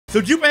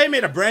So Junpei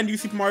made a brand new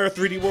Super Mario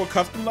 3D World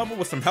custom level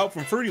with some help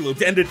from Fruity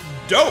Loops, and it's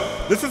dope!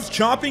 This is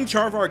Chomping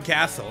Charvaarg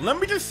Castle. And let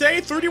me just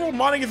say, 3D World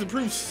modding has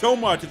improved so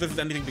much if this is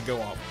anything to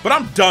go off. But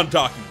I'm done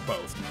talking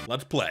post.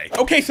 Let's play.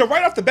 Okay, so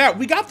right off the bat,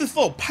 we got this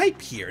little pipe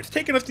here. It's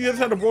taking us to the other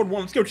side of World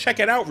 1. Let's go check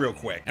it out real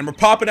quick. And we're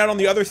popping out on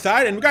the other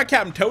side, and we got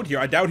Captain Toad here.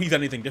 I doubt he's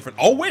anything different.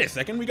 Oh, wait a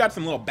second. We got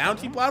some little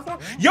bouncy platform.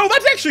 Yo,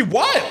 that's actually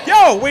wild.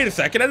 Yo, wait a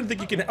second. I didn't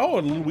think you could. Oh,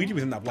 Luigi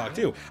was in that block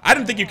too. I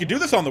didn't think you could do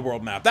this on the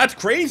world map. That's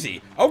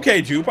crazy.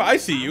 Okay, Jupa, I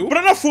see you. But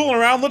enough fooling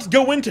around. Let's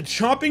go into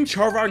Chomping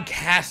Charvaarg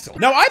Castle.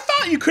 Now, I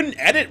thought you couldn't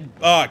edit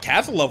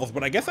castle levels,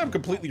 but I guess I'm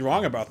completely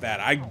wrong about that.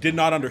 I did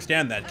not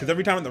understand that, because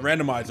every time in the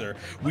randomizer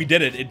we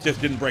did it, it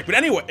just didn't break. But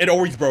anyway, it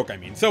always broke, I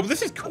mean. So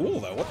this is cool,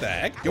 though. What the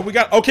heck? Yo, we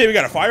got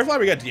a Firefly.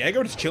 We got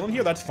Diego just chilling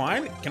here. That's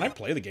fine. Can I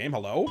play the game?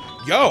 Hello?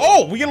 Yo.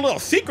 Oh, we get a little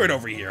secret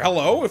over here.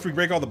 Hello? If we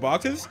break all the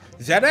boxes.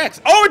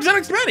 ZX. Oh, it's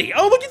ZX Benny.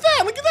 Oh, look at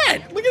that. Look at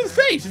that. Look at his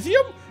face. You see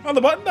him on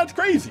the button? That's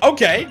crazy.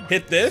 Okay.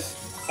 Hit this.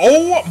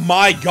 Oh,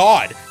 my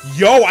God.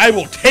 Yo, I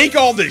will take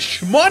all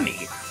this money.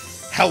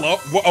 Hello?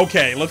 Well,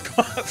 okay, let's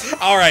go.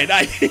 All right.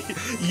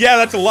 Yeah,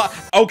 that's a lot.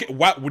 Okay.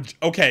 What?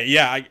 Okay.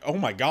 Yeah. Oh,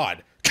 my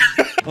God.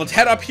 Let's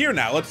head up here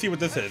now. Let's see what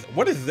this is.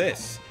 What is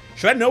this?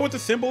 Should I know what the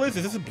symbol is?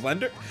 Is this a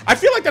blender? I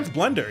feel like that's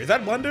blender. Is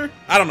that blender?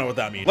 I don't know what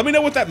that means. Let me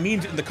know what that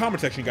means in the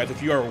comment section, guys,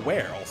 if you are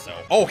aware also.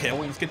 Okay,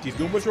 let's get these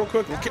Goombas real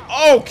quick.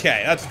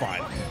 Okay, that's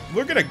fine.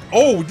 We're gonna,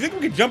 oh, do you think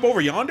we can jump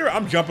over yonder?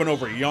 I'm jumping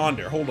over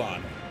yonder. Hold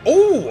on.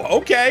 Oh,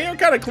 okay. I'm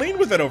kind of clean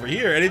with it over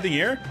here. Anything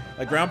here?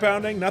 Like ground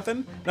pounding?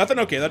 Nothing? Nothing?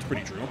 Okay, that's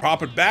pretty true.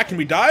 Pop it back. Can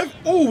we dive?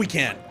 Oh, we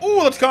can. Oh,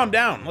 let's calm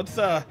down. Let's,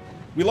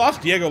 we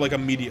lost Diego, like,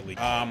 immediately.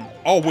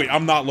 Oh, wait,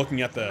 I'm not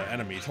looking at the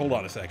enemies. Hold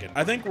on a second.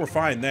 I think we're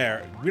fine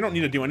there. We don't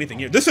need to do anything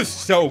here. This is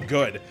so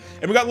good.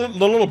 And we got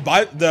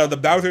the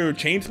Bowser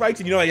chain spikes,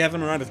 and you know, he has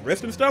them around his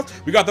wrist and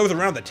stuff. We got those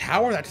around the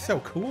tower. That's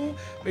so cool.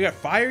 We got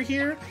fire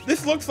here.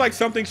 This looks like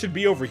something should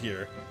be over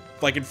here,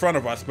 like in front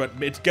of us, but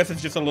I guess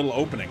it's just a little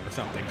opening or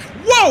something.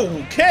 Whoa,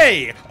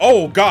 okay.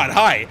 Oh, God,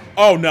 hi.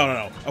 Oh,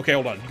 no. Okay,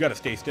 hold on. You gotta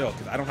stay still,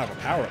 because I don't have a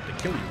power-up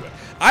to kill you with.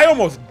 I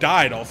almost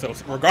died also,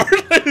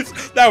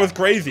 regardless. That was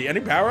crazy. Any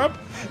power-up?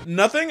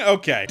 Nothing?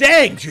 Okay.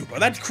 Dang, Jupa,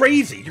 that's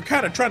crazy. You're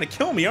kind of trying to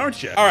kill me,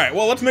 aren't you? All right,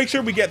 well, let's make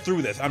sure we get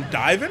through this. I'm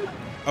diving.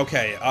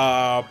 Okay,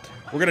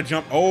 we're gonna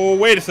jump. Oh,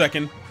 wait a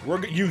second.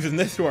 We're using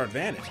this to our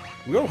advantage.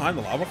 We go behind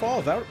the lava fall?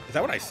 Is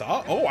that what I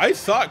saw? Oh, I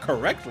saw it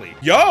correctly.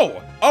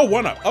 Yo! Oh,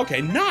 1-up.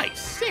 Okay,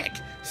 nice. Sick.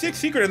 Sick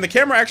secret, and the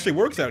camera actually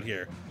works out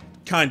here.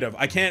 Kind of.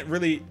 I can't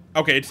really...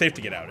 Okay, it's safe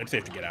to get out. It's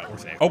safe to get out. We're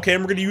safe. Okay,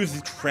 and we're gonna use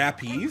the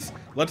trapeze.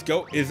 Let's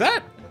go. Is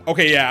that...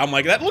 Okay, yeah, I'm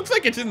like, that looks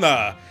like it's in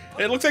the...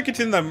 It looks like it's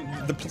in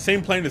the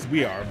same plane as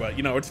we are, but,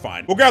 you know, it's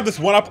fine. We'll grab this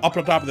one up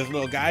on top of this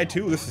little guy,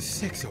 too. This is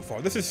sick so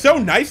far. This is so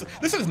nice.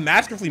 This is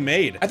masterfully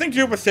made. I think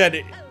Juba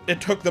said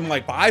it took them,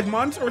 like, 5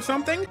 months or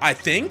something, I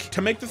think,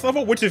 to make this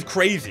level, which is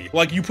crazy.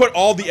 Like, you put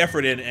all the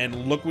effort in,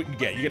 and look what you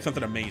get. You get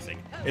something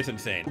amazing. It's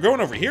insane. We're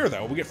going over here,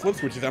 though. We get flip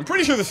switches. I'm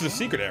pretty sure this is a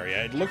secret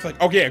area. It looks like...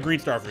 Okay, a green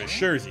star for his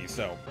Shurzy,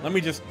 so let me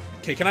just...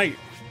 Okay, can I...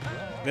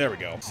 There we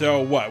go.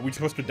 So, what? We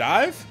supposed to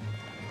dive?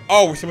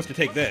 Oh, we're supposed to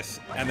take this,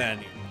 and then...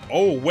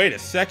 Oh, wait a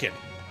second.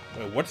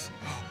 Wait, what's...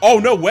 Oh,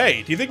 no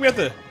way. Do you think we have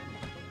to...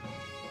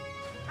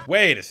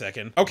 Wait a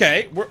second.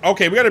 Okay,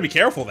 we gotta be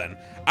careful then.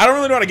 I don't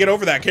really know how to get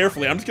over that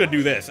carefully. I'm just gonna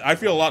do this. I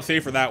feel a lot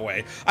safer that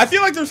way. I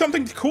feel like there's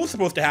something cool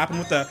supposed to happen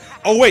with the...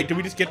 Oh, wait, did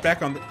we just get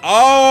back on the...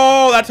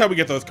 Oh, that's how we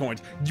get those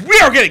coins. We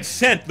are getting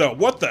sent, though.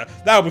 What the...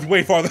 That was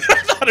way farther than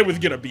I thought it was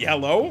gonna be.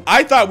 Hello?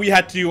 I thought we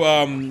had to,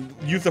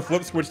 use the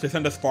flip switch to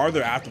send us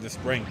farther after the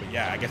spring. But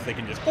yeah, I guess they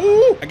can just...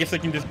 Ooh! I guess they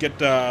can just get,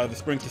 the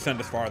springs to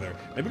send us farther.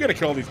 Maybe we gotta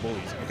kill all these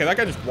bullies. Okay, that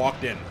guy just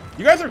walked in.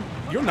 You guys are...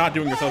 You're not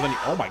doing yourselves any...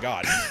 Oh, my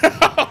God.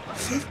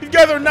 These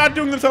guys are not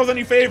doing themselves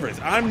any favors.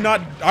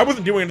 I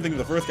wasn't doing anything to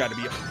the first guy to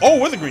be... Oh,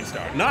 it was a green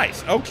star.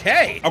 Nice.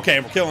 Okay. Okay,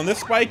 we're killing this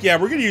spike. Yeah,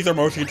 we're going to use our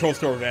motion control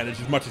to our advantage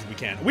as much as we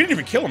can. We didn't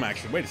even kill him,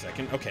 actually. Wait a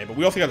second. Okay, but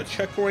we also got the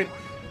checkpoint.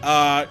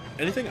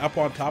 Anything up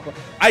on top of...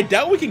 I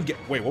doubt we can get...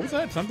 Wait, what was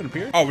that? Something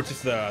appeared? Oh, it's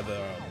just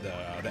the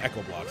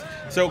echo blocks.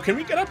 So, can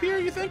we get up here,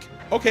 you think?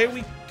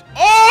 Okay,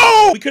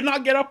 Oh! We could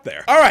not get up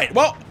there. All right,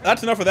 well,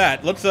 that's enough of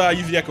that. Let's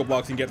use the echo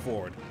blocks and get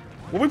forward.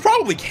 Well, we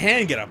probably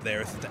can get up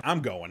there.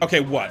 I'm going. Okay,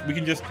 what? We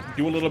can just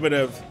do a little bit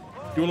of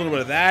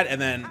that, and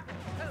then...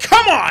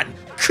 Come on!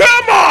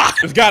 Come on!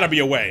 There's gotta be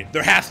a way.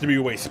 There has to be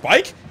a way.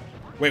 Spike?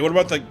 Wait, what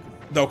about the...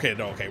 Okay,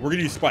 no, okay. We're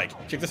gonna use spike.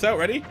 Check this out.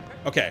 Ready?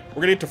 Okay,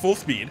 we're gonna get to full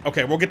speed.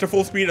 Okay, we'll get to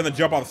full speed and then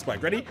jump on the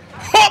spike. Ready?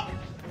 Hop!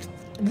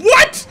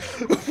 What?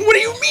 What do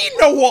you mean,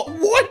 no wall?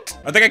 What?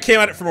 I think I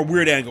came at it from a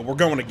weird angle. We're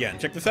going again.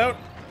 Check this out.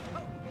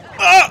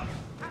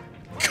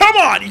 Come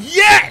on!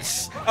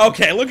 Yes!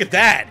 Okay, look at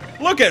that.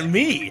 Look at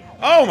me.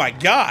 Oh my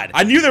God.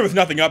 I knew there was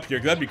nothing up here,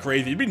 because that'd be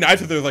crazy. It'd be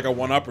nice if there was like a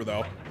one-upper,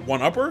 though.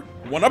 One-upper?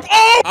 One-up?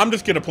 Oh! I'm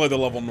just gonna play the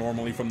level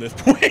normally from this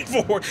point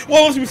forward.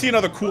 Well, unless we see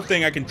another cool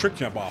thing I can trick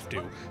jump off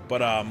to.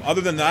 But,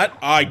 other than that,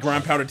 I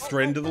ground pounded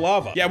straight into the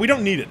lava. Yeah, we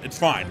don't need it. It's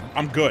fine.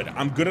 I'm good.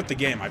 I'm good at the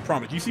game, I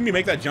promise. You see me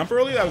make that jump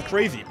earlier? That was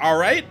crazy. All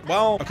right?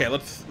 Well, okay,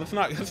 let's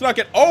not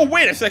get... Oh,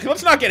 wait a second.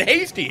 Let's not get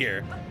hasty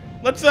here.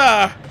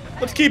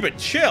 let's keep it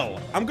chill.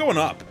 I'm going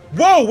up.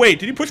 Whoa, wait,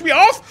 did you push me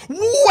off?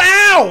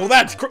 Wow,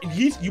 that's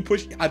crazy. You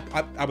pushed,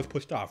 I was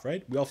pushed off,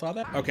 right? We all saw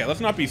that? Okay, let's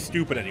not be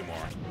stupid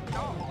anymore.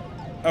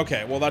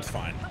 Okay, well, that's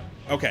fine.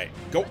 Okay,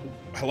 go,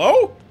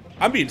 hello?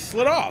 I'm being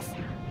slid off.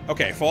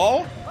 Okay,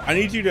 fall. I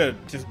need you to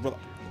just,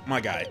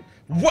 my guy.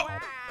 What?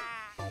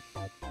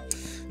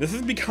 This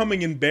is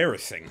becoming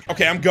embarrassing.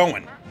 Okay, I'm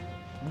going.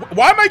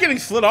 Why am I getting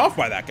slid off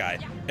by that guy?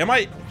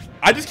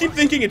 I just keep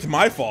thinking it's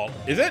my fault.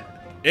 Is it?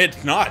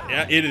 It's not.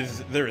 It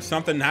is. There is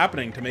something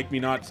happening to make me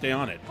not stay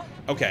on it.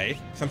 Okay,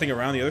 something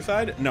around the other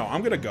side? No,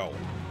 I'm gonna go.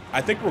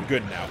 I think we're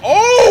good now.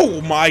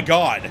 Oh my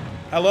God.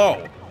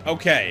 Hello.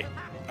 Okay.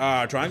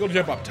 Triangle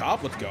jump up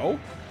top. Let's go.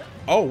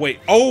 Oh, wait.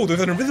 Oh,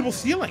 there's an invisible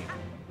ceiling.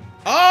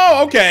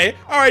 Oh, okay.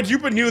 All right,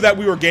 Jupa knew that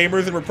we were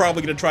gamers and we're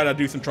probably gonna try to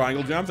do some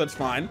triangle jumps. That's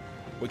fine.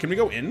 Wait, can we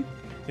go in?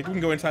 Think we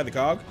can go inside the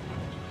cog?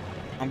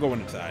 I'm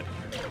going inside.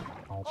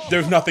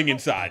 There's nothing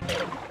inside.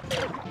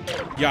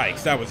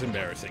 Yikes, that was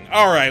embarrassing.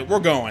 All right, we're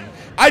going.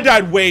 I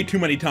died way too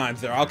many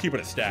times there. I'll keep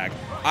it a stack.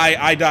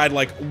 I died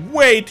like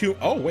way too...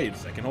 Oh, wait a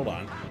second, hold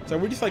on. So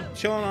we're just like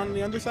chilling on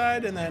the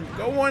underside and then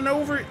going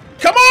over...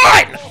 Come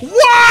on!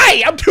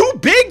 Why? I'm too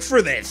big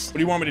for this! What do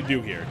you want me to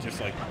do here? Just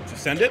like,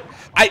 just send it?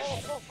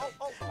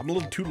 I'm a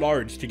little too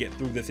large to get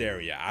through this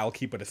area. I'll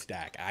keep it a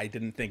stack. I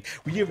didn't think...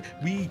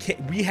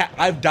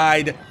 I've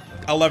died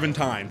 11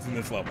 times in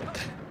this level.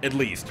 At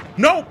least.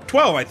 No,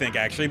 12 I think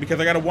actually, because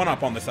I got a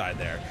 1-up on the side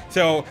there.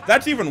 So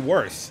that's even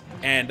worse.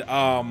 And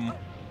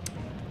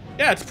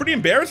yeah, it's pretty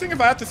embarrassing if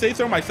I have to say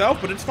so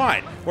myself, but it's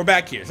fine. We're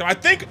back here. So I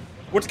think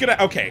what's gonna,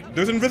 okay,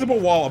 there's an invisible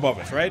wall above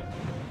us, right?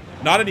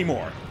 Not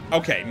anymore.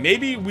 Okay,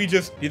 maybe we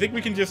just, do you think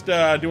we can just do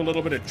a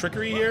little bit of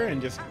trickery here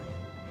and just,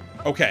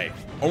 okay,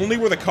 only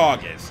where the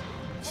cog is.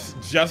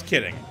 Just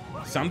kidding.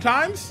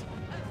 Sometimes?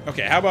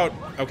 Okay, how about,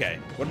 okay,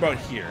 what about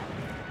here?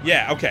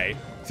 Yeah, okay.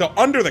 So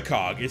under the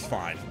cog is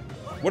fine.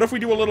 What if we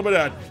do a little bit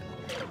of...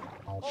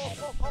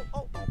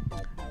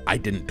 I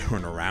didn't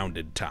turn around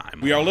in time.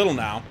 We are little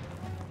now,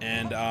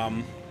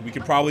 and we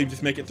could probably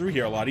just make it through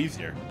here a lot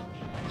easier.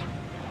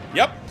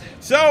 Yep.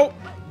 So,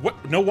 what?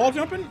 No wall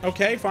jumping?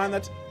 Okay, fine.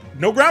 That's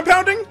no ground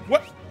pounding.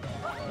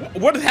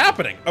 What is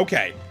happening?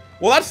 Okay.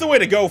 Well, that's the way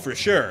to go for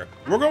sure.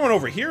 We're going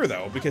over here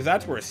though, because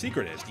that's where a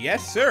secret is.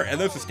 Yes, sir. And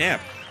there's a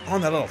stamp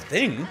on that little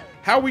thing.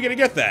 How are we gonna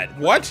get that?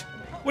 What?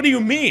 What do you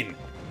mean?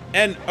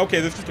 And,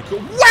 okay, there's just a cool...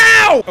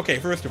 Wow! Okay,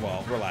 first of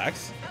all,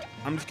 relax.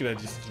 I'm just gonna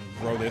just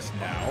throw this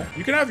now.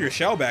 You can have your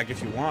shell back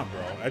if you want,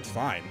 bro. That's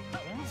fine.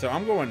 So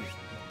I'm going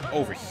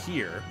over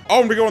here.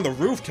 Oh, and we're going the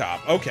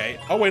rooftop. Okay.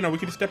 Oh, wait, no, we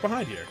can just step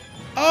behind here.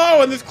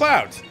 Oh, and there's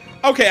clouds.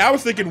 Okay, I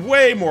was thinking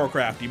way more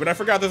crafty, but I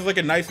forgot there's like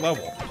a nice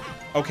level.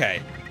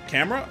 Okay.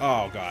 Camera?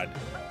 Oh, God.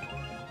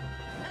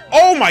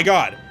 Oh, my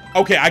God.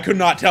 Okay, I could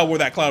not tell where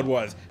that cloud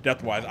was,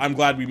 depth-wise. I'm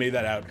glad we made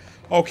that out.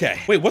 Okay.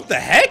 Wait, what the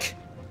heck?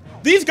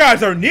 These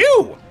guys are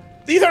new!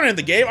 These aren't in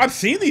the game. I've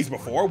seen these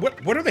before.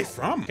 What are they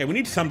from? Okay, we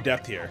need some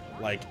depth here.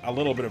 Like, a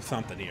little bit of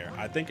something here.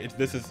 I think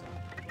this is...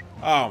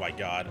 Oh, my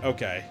God.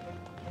 Okay.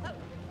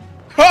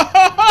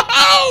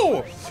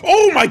 Oh,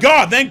 my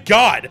God! Thank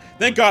God!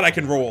 Thank God I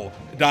can roll.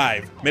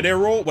 Dive. Mid-air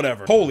roll?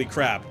 Whatever. Holy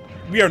crap.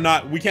 We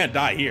can't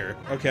die here.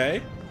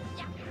 Okay.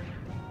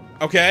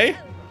 Okay.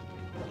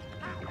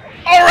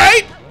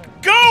 Alright!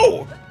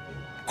 Go!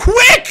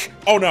 Quick!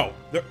 Oh, no.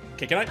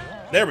 Okay, can I...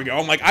 There we go.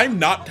 I'm like, I'm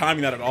not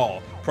timing that at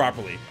all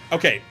properly.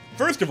 Okay,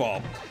 first of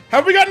all,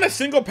 have we gotten a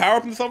single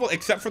power-up in this level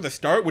except for the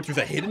start, which was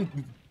a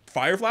hidden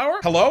fire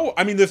flower? Hello?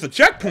 I mean, there's a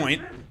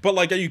checkpoint, but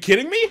like, are you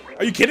kidding me?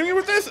 Are you kidding me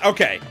with this?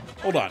 Okay,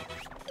 hold on.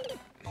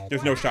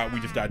 There's no shot.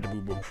 We just died to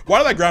boom boom. Why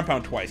did I ground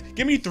pound twice?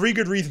 Give me 3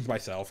 good reasons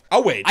myself.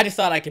 I'll wait. I just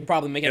thought I could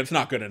probably make it. It's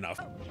not good enough.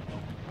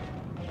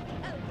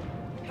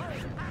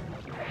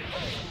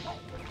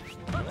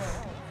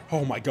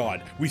 Oh my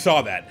God, we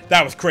saw that.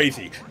 That was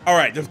crazy. All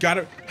right, there's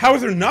gotta, how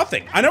is there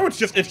nothing? I know it's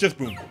just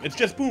boom boom. It's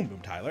just boom boom,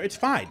 Tyler. It's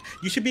fine.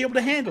 You should be able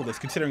to handle this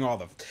considering all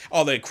the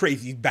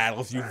crazy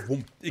battles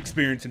you've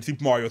experienced in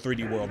Super Mario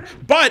 3D World.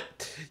 But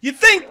you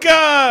think,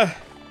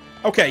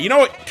 okay, you know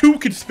what? 2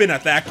 could spin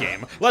at that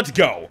game. Let's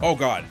go. Oh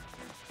God.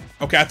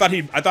 Okay, I thought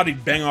he'd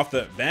bounce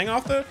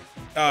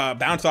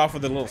off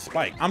of the little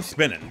spike. I'm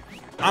spinning.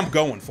 I'm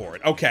going for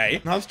it.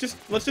 Okay. Now let's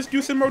just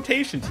do some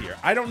rotations here.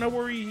 I don't know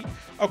where he...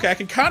 Okay, I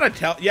can kind of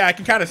tell. Yeah, I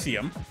can kind of see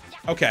him.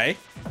 Okay.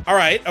 All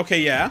right.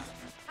 Okay, yeah.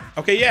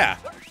 Okay, yeah.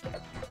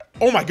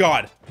 Oh my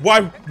God.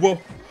 Why?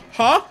 Well,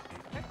 huh?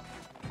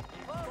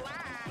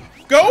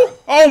 Go?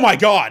 Oh my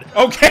God.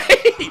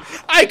 Okay.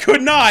 I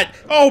could not.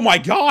 Oh my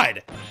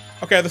God.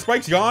 Okay, the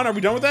spike's gone. Are we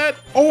done with that?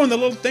 Oh, and the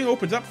little thing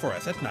opens up for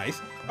us. That's nice.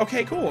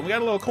 Okay, cool. We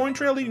got a little coin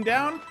trail leading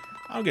down.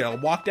 I'm gonna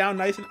walk down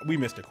nice and... We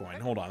missed a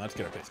coin. Hold on, that's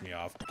gonna piss me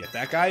off. Get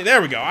that guy.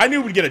 There we go. I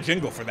knew we'd get a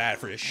jingle for that,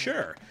 for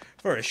sure.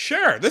 For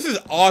sure. This is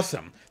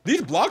awesome.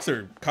 These blocks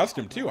are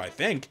custom too, I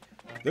think.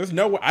 There's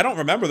no way... I don't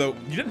remember, though.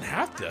 You didn't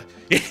have to.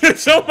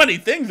 There's so many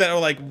things that are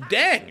like,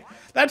 dang,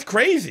 that's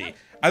crazy.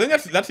 I think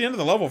that's the end of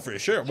the level for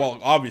sure. Well,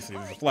 obviously,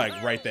 there's a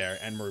flag right there,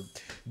 and we're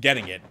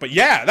getting it. But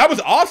yeah, that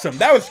was awesome.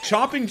 That was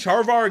Chomping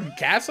Charvaarg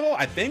Castle,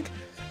 I think.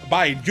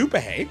 by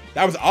Jupahay.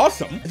 That was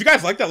awesome. If you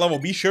guys like that level,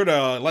 be sure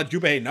to let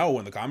Jupahay know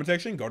in the comment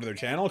section. Go to their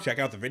channel, check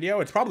out the video.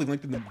 It's probably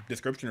linked in the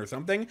description or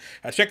something.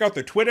 Check out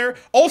their Twitter.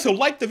 Also,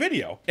 like the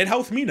video. It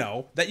helps me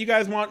know that you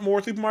guys want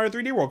more Super Mario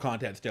 3D World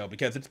content still,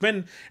 because it's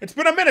been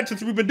a minute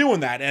since we've been doing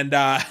that, and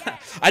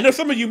I know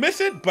some of you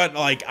miss it, but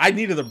like I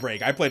needed a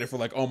break. I played it for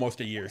like almost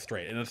a year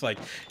straight, and it's like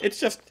it's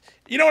just,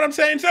 you know what I'm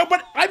saying? So,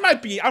 but I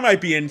might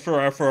be in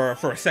for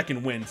a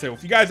second win. So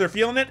if you guys are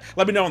feeling it,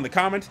 let me know in the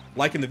comments,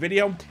 liking the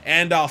video,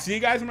 and I'll see you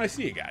guys when I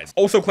see you guys.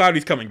 Also,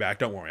 Cloudy's coming back.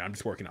 Don't worry, I'm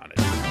just working on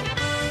it.